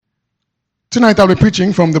Tonight I'll be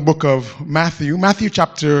preaching from the book of Matthew, Matthew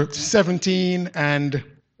chapter 17 and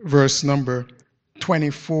verse number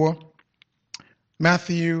 24.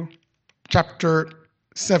 Matthew chapter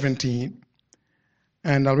 17,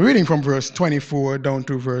 and I'll be reading from verse 24 down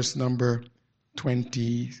to verse number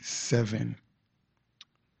 27.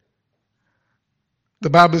 The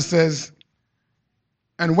Bible says,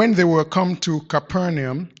 "And when they were come to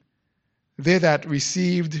Capernaum, they that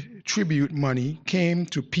received tribute money came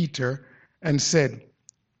to Peter and said,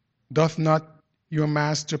 Doth not your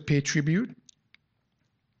master pay tribute?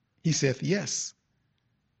 He saith, Yes.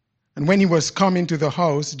 And when he was come into the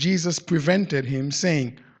house, Jesus prevented him,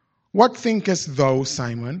 saying, What thinkest thou,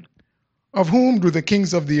 Simon? Of whom do the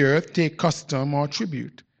kings of the earth take custom or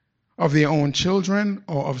tribute? Of their own children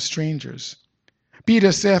or of strangers?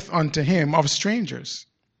 Peter saith unto him, Of strangers.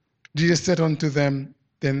 Jesus said unto them,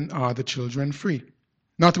 Then are the children free.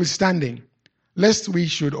 Notwithstanding, lest we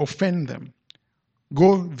should offend them,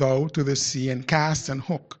 go thou to the sea and cast an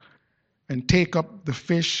hook, and take up the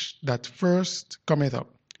fish that first cometh up.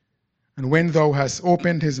 And when thou hast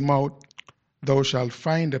opened his mouth, thou shalt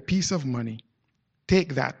find a piece of money.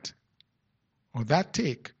 Take that, or that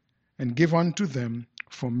take, and give unto them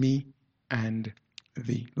for me and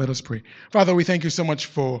thee." Let us pray. Father, we thank you so much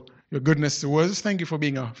for your goodness to us. Thank you for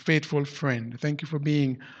being a faithful friend. Thank you for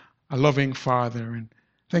being a loving Father. And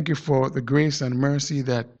thank you for the grace and mercy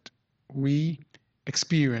that we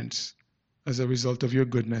experience as a result of your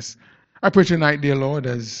goodness. I pray tonight, dear Lord,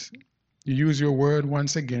 as you use your word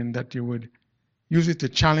once again, that you would use it to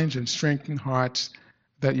challenge and strengthen hearts,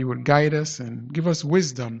 that you would guide us and give us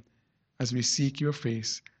wisdom as we seek your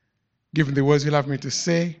face. Given the words you'll have me to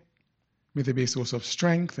say, may they be a source of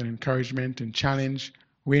strength and encouragement and challenge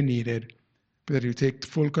where needed, but that you take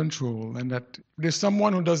full control, and that if there's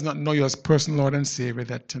someone who does not know you as personal Lord and Savior,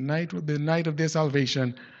 that tonight would be the night of their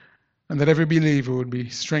salvation, and that every believer would be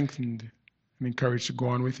strengthened and encouraged to go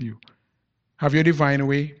on with you. Have your divine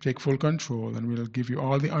way, take full control, and we'll give you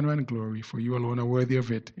all the honor and glory, for you alone are worthy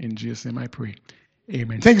of it. In Jesus' name I pray.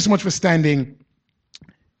 Amen. Thank you so much for standing.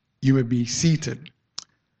 You may be seated.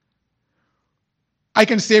 I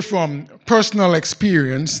can say from personal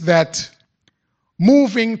experience that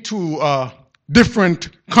moving to a different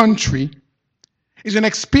country is an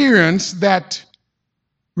experience that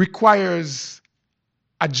requires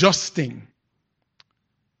adjusting.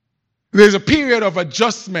 There's a period of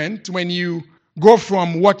adjustment when you go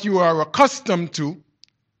from what you are accustomed to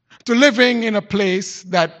living in a place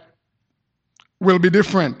that will be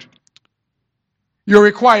different. You're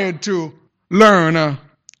required to learn a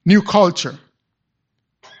new culture,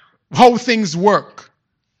 how things work.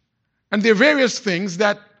 And there are various things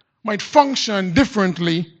that might function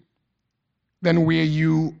differently than where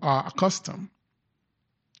you are accustomed.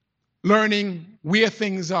 Learning where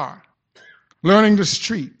things are, learning the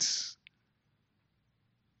streets,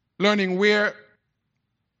 learning where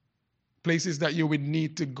places that you would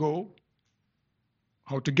need to go,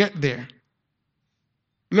 how to get there,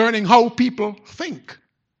 learning how people think,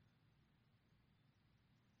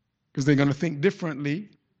 because they're going to think differently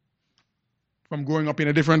from growing up in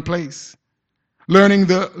a different place. Learning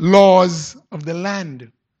the laws of the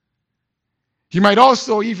land. You might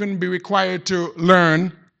also even be required to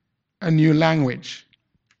learn a new language.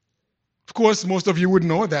 Of course, most of you would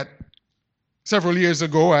know that several years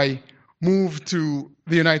ago I moved to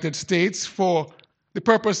the United States for the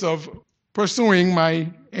purpose of pursuing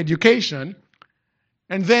my education,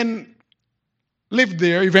 and then lived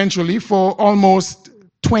there eventually for almost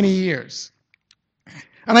 20 years.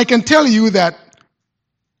 And I can tell you that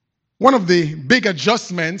one of the big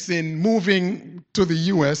adjustments in moving to the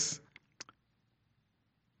U.S.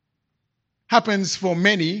 happens for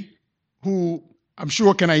many who I'm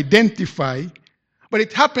sure can identify, but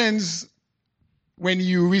it happens when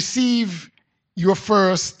you receive your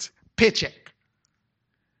first paycheck.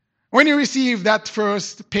 When you receive that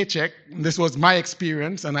first paycheck, and this was my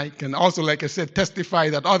experience, and I can also, like I said, testify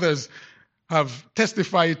that others have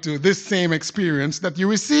testified to this same experience, that you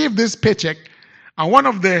receive this paycheck, and one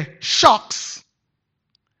of the shocks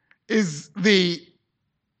is the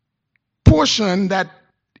portion that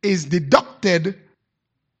is deducted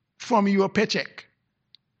from your paycheck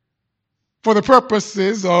for the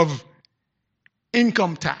purposes of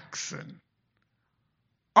income tax and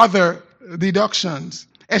other deductions,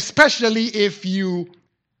 especially if you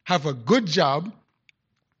have a good job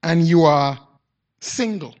and you are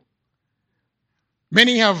single.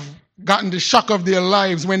 Many have gotten the shock of their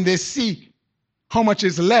lives when they see how much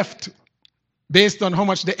is left based on how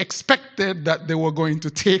much they expected that they were going to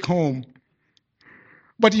take home.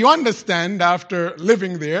 But you understand after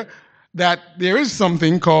living there that there is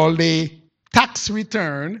something called a tax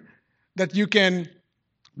return that you can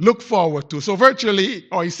look forward to. So virtually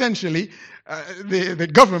or essentially, the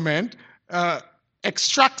government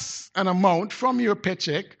extracts an amount from your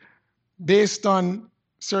paycheck based on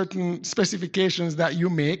certain specifications that you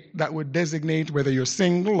make that would designate whether you're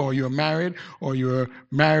single or you're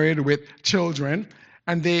married with children,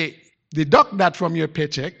 and they deduct that from your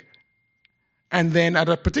paycheck, and then at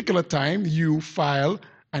a particular time you file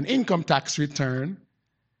an income tax return,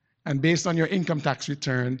 and based on your income tax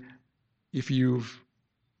return, if you've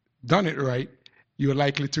done it right, you're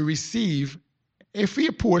likely to receive a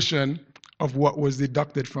fair portion of what was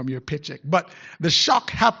deducted from your paycheck. But the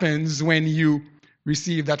shock happens when you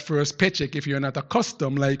receive that first paycheck if you're not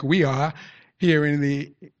accustomed, like we are here in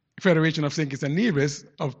the Federation of St. Kitts and Nevis,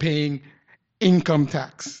 of paying income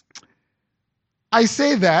tax. I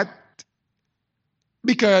say that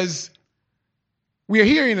because we are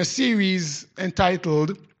here in a series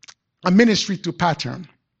entitled A Ministry to Pattern.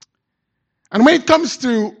 And when it comes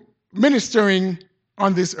to ministering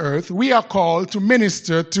on this earth, we are called to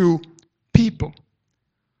minister to people.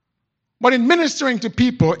 But in ministering to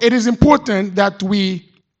people, it is important that we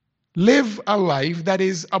live a life that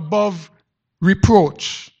is above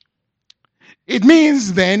reproach. It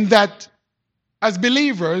means then that as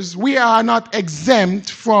believers, we are not exempt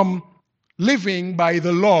from living by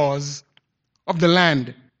the laws of the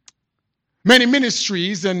land. Many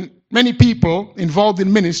ministries and many people involved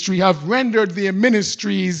in ministry have rendered their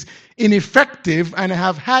ministries ineffective and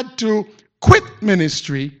have had to quit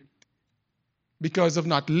ministry because of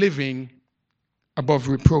not living above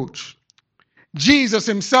reproach. Jesus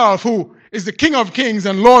himself, who is the King of Kings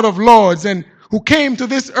and Lord of Lords, and who came to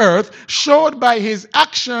this earth, showed by his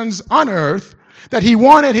actions on earth that he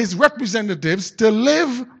wanted his representatives to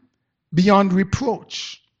live beyond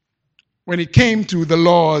reproach when it came to the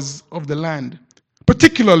laws of the land,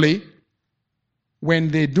 particularly when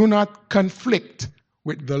they do not conflict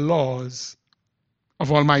with the laws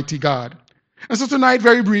of Almighty God. And so tonight,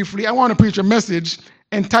 very briefly, I want to preach a message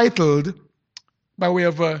entitled, by way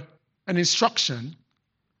of an instruction,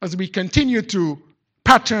 as we continue to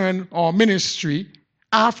pattern our ministry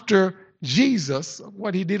after Jesus,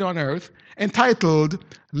 what he did on earth, entitled,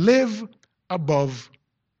 Live Above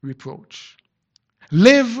Reproach.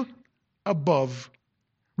 Live above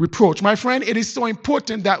reproach. My friend, it is so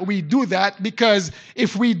important that we do that, because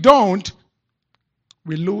if we don't,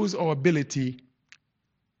 we lose our ability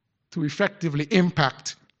to effectively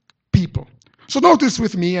impact people. So notice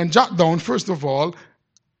with me and jot down, first of all,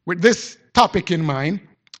 with this topic in mind,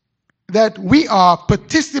 that we are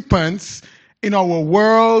participants in our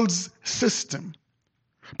world's system.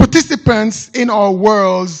 Participants in our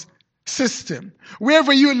world's system.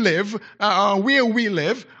 Wherever you live, where we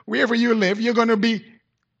live, wherever you live, you're going to be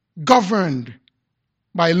governed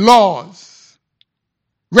by laws,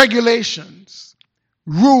 regulations,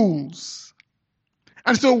 rules.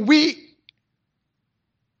 And so we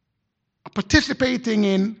are participating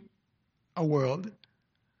in a world,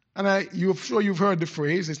 and I'm sure you've heard the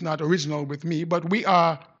phrase, it's not original with me, but we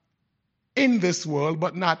are in this world,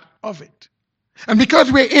 but not of it. And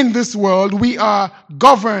because we're in this world, we are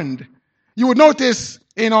governed. You would notice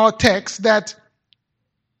in our text that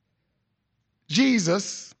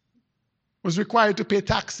Jesus was required to pay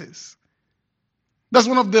taxes. That's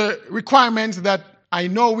one of the requirements that I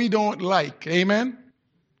know we don't like. Amen?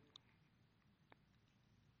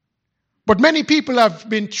 But many people have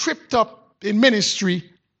been tripped up in ministry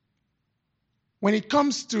when it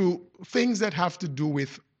comes to things that have to do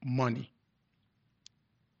with money.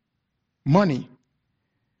 Money.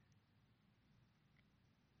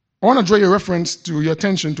 I want to draw your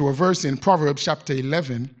attention to a verse in Proverbs chapter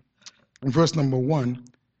 11, verse number 1.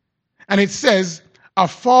 And it says, a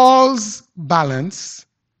false balance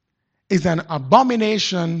is an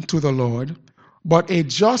abomination to the Lord, but a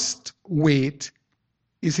just weight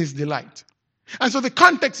is his delight. And so the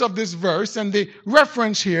context of this verse and the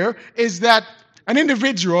reference here is that an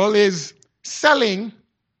individual is selling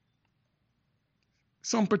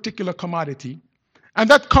some particular commodity, and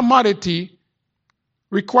that commodity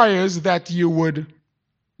requires that you would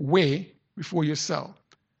weigh before you sell.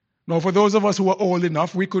 Now, for those of us who are old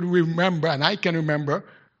enough, we could remember, and I can remember,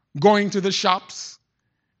 going to the shops.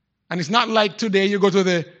 And it's not like today you go to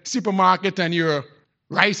the supermarket and your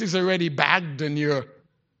rice is already bagged and your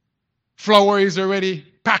flour is already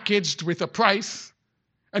packaged with a price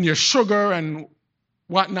and your sugar and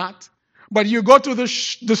whatnot. But you go to the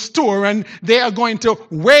store and they are going to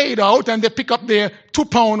weigh it out, and they pick up their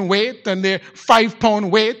 2-pound weight and their 5-pound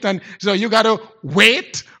weight. And so you got to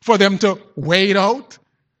wait for them to weigh it out.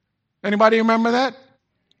 Anybody remember that?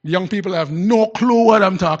 Young people have no clue what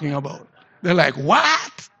I'm talking about. They're like,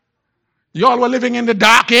 what? Y'all were living in the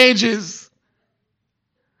dark ages.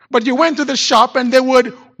 But you went to the shop and they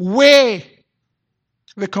would weigh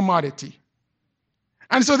the commodity.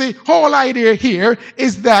 And so the whole idea here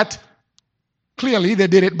is that clearly they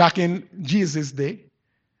did it back in Jesus' day,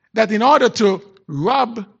 that in order to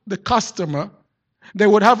rob the customer, they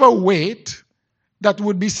would have a weight that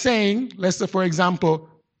would be saying, let's say, for example,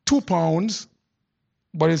 2 pounds,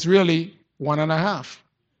 but it's really 1.5.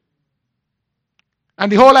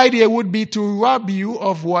 And the whole idea would be to rob you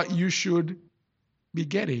of what you should be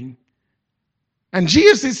getting. And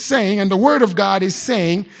Jesus is saying, and the Word of God is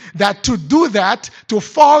saying, that to do that, to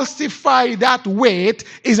falsify that weight,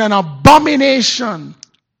 is an abomination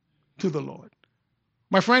to the Lord.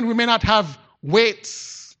 My friend, we may not have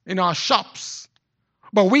weights in our shops,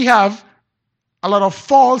 but we have a lot of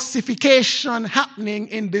falsification happening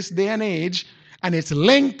in this day and age, and it's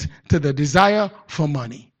linked to the desire for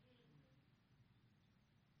money.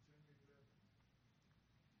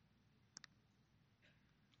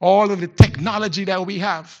 All of the technology that we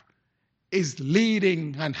have is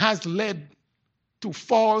leading and has led to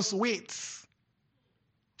false weights,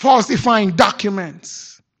 falsifying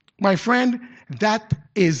documents. My friend, that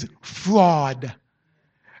is fraud.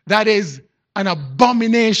 That is an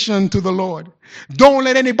abomination to the Lord. Don't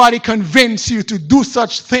let anybody convince you to do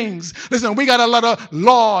such things. Listen, we got a lot of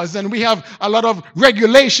laws and we have a lot of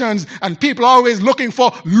regulations, and people are always looking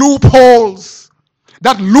for loopholes.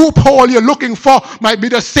 That loophole you're looking for might be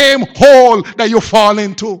the same hole that you fall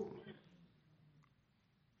into.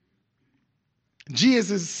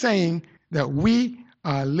 Jesus is saying that we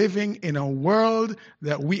are living in a world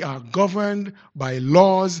that we are governed by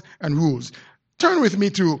laws and rules. Turn with me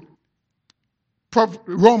to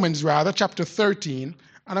Romans, chapter 13,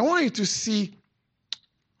 and I want you to see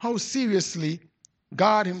how seriously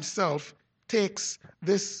God himself takes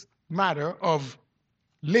this matter of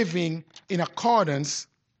living in accordance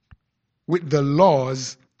with the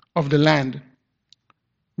laws of the land.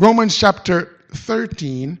 Romans chapter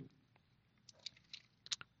 13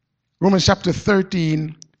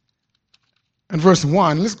 and verse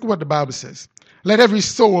 1. Let's go what the Bible says. Let every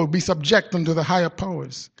soul be subject unto the higher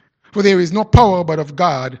powers, for there is no power but of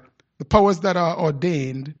God. The powers that are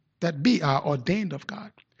ordained of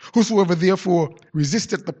God. Whosoever therefore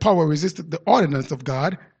resisteth the power resisteth the ordinance of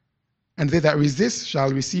God, and they that resist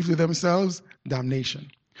shall receive to themselves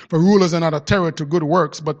damnation. For rulers are not a terror to good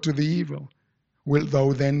works, but to the evil. Wilt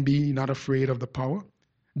thou then be not afraid of the power?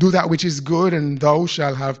 Do that which is good, and thou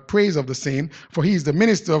shalt have praise of the same, for he is the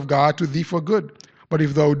minister of God to thee for good. But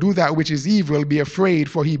if thou do that which is evil, be afraid,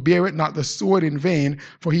 for he beareth not the sword in vain,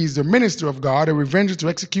 for he is the minister of God, a revenger to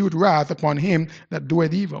execute wrath upon him that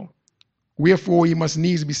doeth evil. Wherefore ye must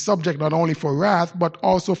needs be subject not only for wrath, but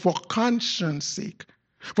also for conscience sake.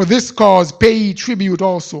 For this cause pay ye tribute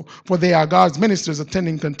also, for they are God's ministers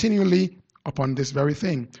attending continually upon this very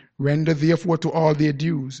thing. Render therefore to all their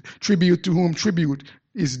dues, tribute to whom tribute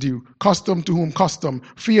is due, custom to whom custom,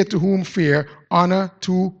 fear to whom fear, honor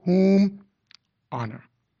to whom honor.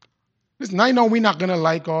 Listen, I know we're not going to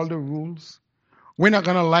like all the rules. We're not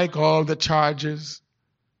going to like all the charges,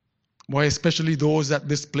 boy, especially those at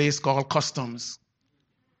this place called customs.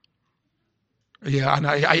 Yeah, and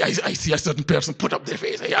I see a certain person put up their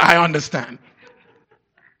face. Yeah, I understand.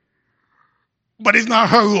 But it's not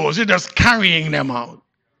her rules. You're just carrying them out.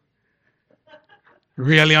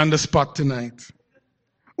 Really on the spot tonight.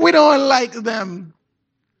 We don't like them,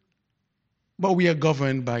 but we are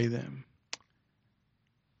governed by them.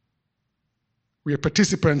 We are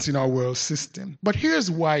participants in our world system. But here's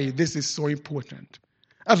why this is so important.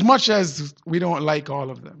 As much as we don't like all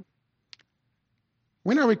of them,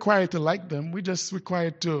 we're not required to like them. We're just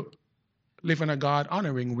required to live in a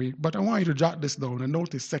God-honoring way. But I want you to jot this down and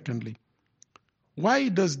notice, secondly, why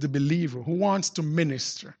does the believer who wants to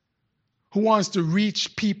minister, who wants to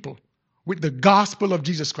reach people with the gospel of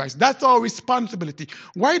Jesus Christ, that's our responsibility.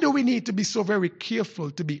 Why do we need to be so very careful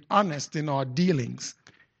to be honest in our dealings?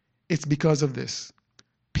 It's because of this.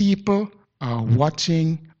 People are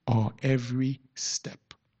watching our every step.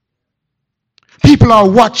 People are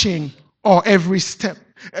watching our every step.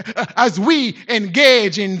 As we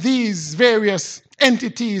engage in these various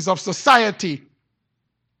entities of society,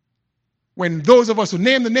 when those of us who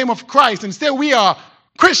name the name of Christ and say we are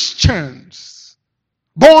Christians,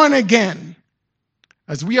 born again,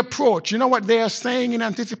 as we approach, you know what they are saying in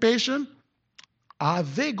anticipation? Are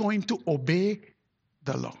they going to obey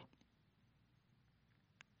the law?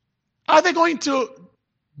 Are they going to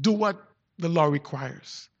do what the law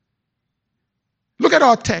requires? Look at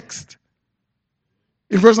our text.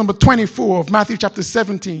 In verse number 24 of Matthew chapter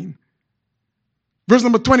 17. Verse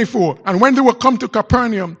number 24. And when they were come to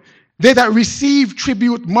Capernaum, they that received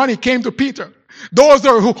tribute money came to Peter. Those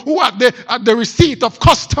who at the receipt of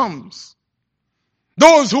customs.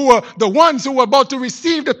 Those who were the ones who were about to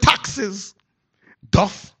receive the taxes.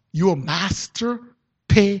 Doth your master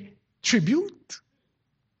pay tribute?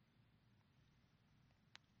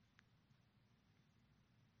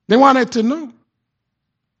 They wanted to know.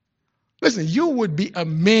 Listen, you would be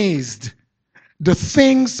amazed the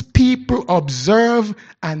things people observe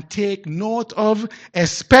and take note of,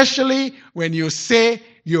 especially when you say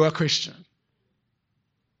you're a Christian.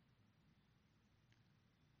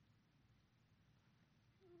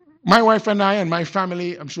 My wife and I and my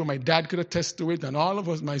family, I'm sure my dad could attest to it, and all of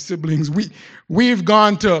us, my siblings, we've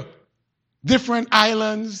gone to different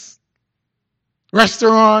islands,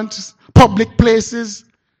 restaurants, public places,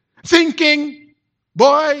 thinking,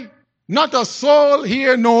 boy, not a soul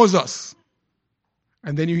here knows us.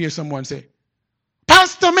 And then you hear someone say,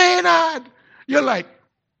 Pastor Maynard. You're like,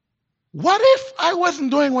 what if I wasn't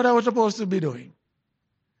doing what I was supposed to be doing?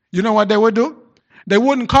 You know what they would do? They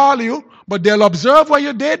wouldn't call you, but they'll observe what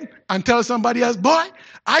you did and tell somebody else, boy,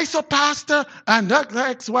 I saw Pastor and that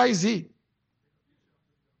XYZ.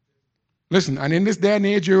 Listen, and in this day and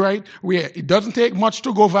age, you're right, it doesn't take much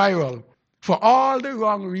to go viral for all the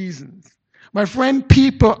wrong reasons. My friend,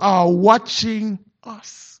 people are watching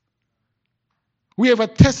us. We have a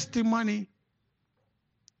testimony.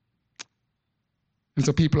 And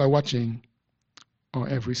so people are watching our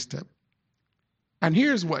every step. And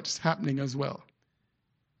here's what's happening as well.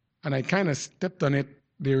 And I kind of stepped on it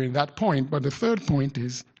during that point, but the third point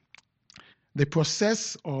is they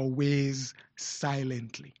process our ways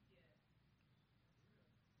silently.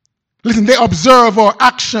 Listen, they observe our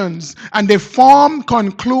actions and they form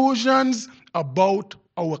conclusions about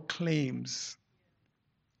our claims.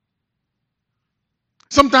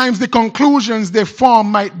 Sometimes the conclusions they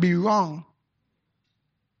form might be wrong.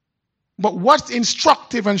 But what's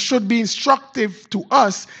instructive and should be instructive to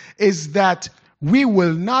us is that we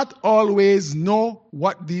will not always know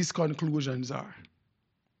what these conclusions are.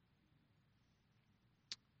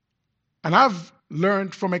 And I've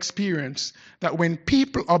learned from experience that when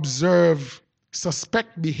people observe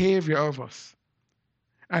suspect behavior of us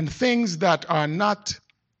and things that are not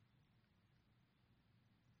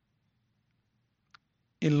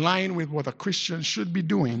in line with what a Christian should be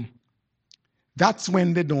doing, that's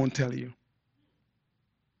when they don't tell you.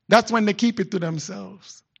 That's when they keep it to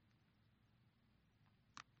themselves.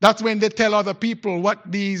 That's when they tell other people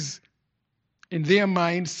what these, in their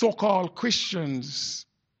mind, so-called Christians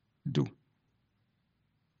do.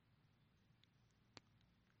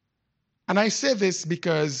 And I say this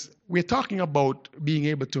because we're talking about being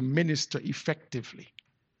able to minister effectively.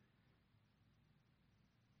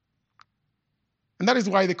 And that is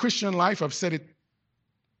why the Christian life, I've said it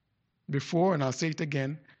before and I'll say it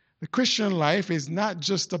again, the Christian life is not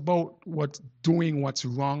just about doing what's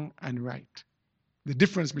wrong and right. The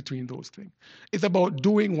difference between those things. It's about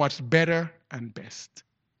doing what's better and best.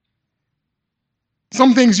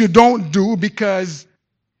 Some things you don't do because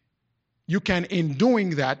you can, in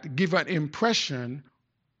doing that, give an impression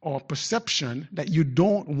or perception that you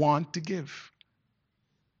don't want to give.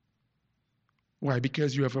 Why?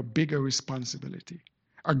 Because you have a bigger responsibility,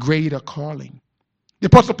 a greater calling. The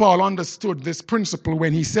Apostle Paul understood this principle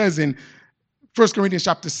when he says in 1 Corinthians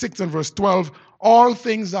chapter 6 and verse 12, all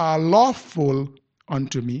things are lawful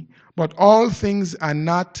unto me, but all things are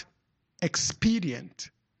not expedient.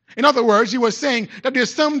 In other words, he was saying that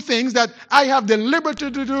there's some things that I have the liberty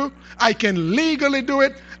to do. I can legally do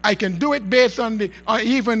it. I can do it based on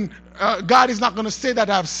God is not going to say that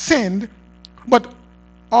I've sinned, but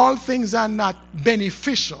all things are not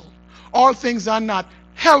beneficial. All things are not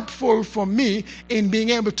helpful for me in being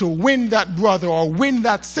able to win that brother or win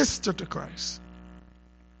that sister to Christ.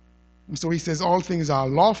 And so he says, all things are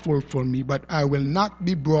lawful for me, but I will not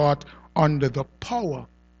be brought under the power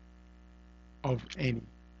of any.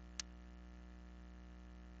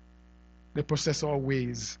 They process our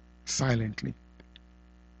ways silently.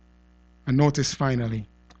 And notice finally,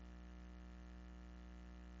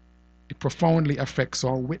 it profoundly affects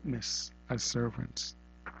our witness as servants.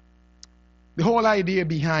 The whole idea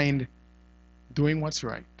behind doing what's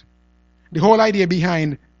right, the whole idea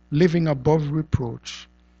behind living above reproach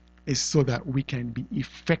is so that we can be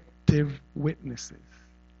effective witnesses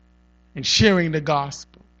in sharing the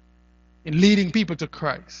gospel, in leading people to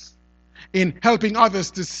Christ, in helping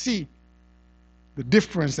others to see the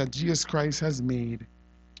difference that Jesus Christ has made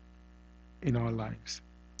in our lives.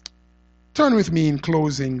 Turn with me in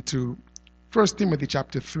closing to 1 Timothy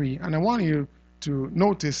chapter 3, and I want you to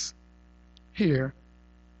notice here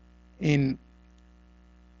in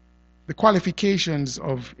the qualifications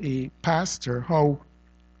of a pastor, how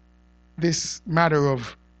this matter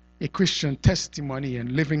of a Christian testimony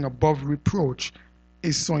and living above reproach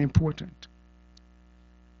is so important.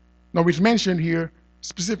 Now, we've mentioned here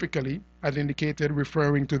specifically, as indicated,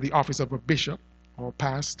 referring to the office of a bishop or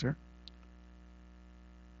pastor.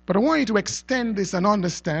 But I want you to extend this and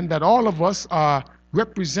understand that all of us are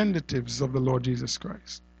representatives of the Lord Jesus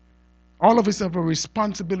Christ. All of us have a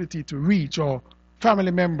responsibility to reach our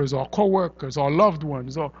family members or co-workers or loved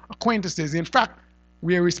ones or acquaintances. In fact,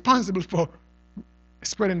 we are responsible for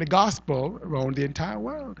spreading the gospel around the entire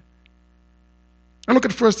world. And look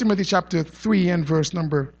at 1 Timothy chapter 3 and verse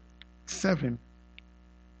number 7.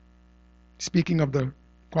 Speaking of the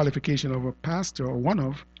qualification of a pastor, or one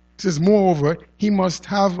of, it says, moreover, he must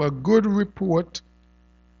have a good report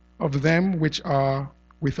of them which are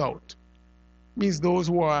without. Means those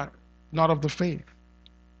who are not of the faith.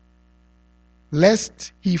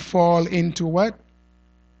 Lest he fall into what?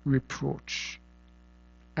 Reproach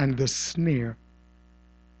and the snare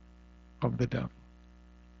of the devil.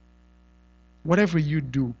 Whatever you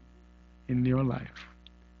do in your life,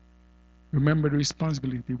 remember the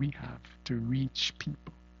responsibility we have to reach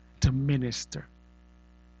people, to minister,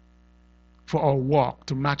 for our walk,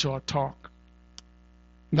 to match our talk.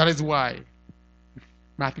 That is why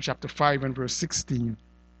Matthew chapter 5 and verse 16,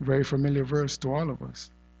 very familiar verse to all of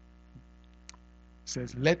us,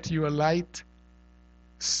 says, let your light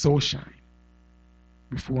so shine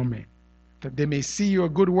before men, that they may see your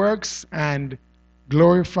good works and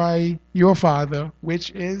glorify your Father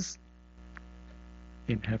which is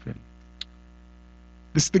in heaven.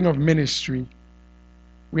 This thing of ministry,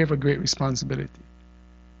 we have a great responsibility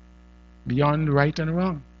beyond right and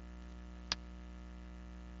wrong.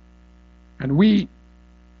 And we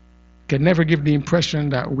can never give the impression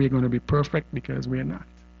that we're going to be perfect, because we're not.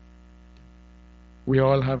 We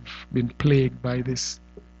all have been plagued by this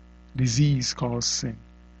disease called sin.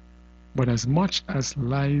 But as much as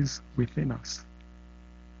lies within us,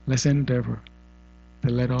 let's endeavor to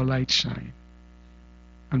let our light shine.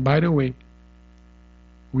 And by the way,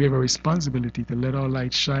 we have a responsibility to let our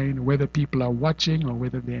light shine whether people are watching or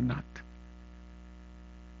whether they're not.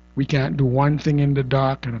 We can't do one thing in the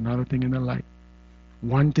dark and another thing in the light.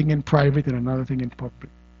 One thing in private and another thing in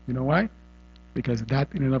public. You know why? Because that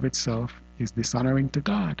in and of itself is dishonoring to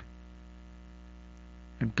God.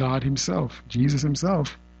 And God himself, Jesus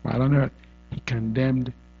himself, while on earth, he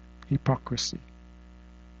condemned hypocrisy.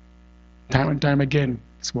 Time and time again,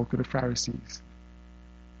 he spoke to the Pharisees.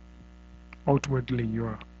 Outwardly,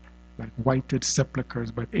 you're like whited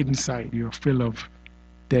sepulchres, but inside, you're full of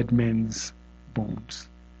dead men's bones.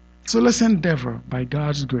 So let's endeavor, by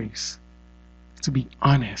God's grace, to be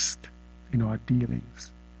honest in our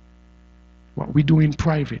dealings. What we do in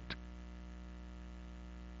private,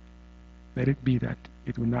 let it be that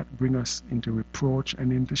it will not bring us into reproach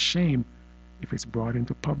and into shame if it's brought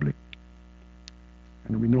into public.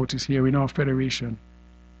 And we notice here in our federation,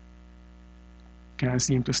 can't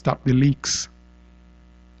seem to stop the leaks.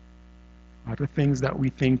 Other things that we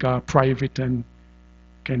think are private and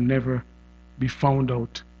can never be found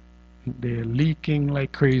out, they're leaking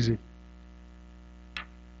like crazy.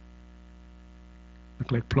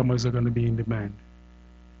 Look like plumbers are going to be in demand.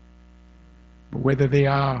 But whether they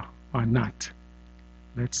are or not,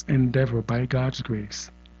 let's endeavor by God's grace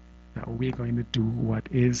that we're going to do what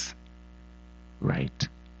is right,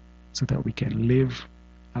 so that we can live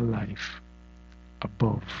a life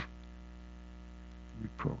above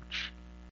reproach.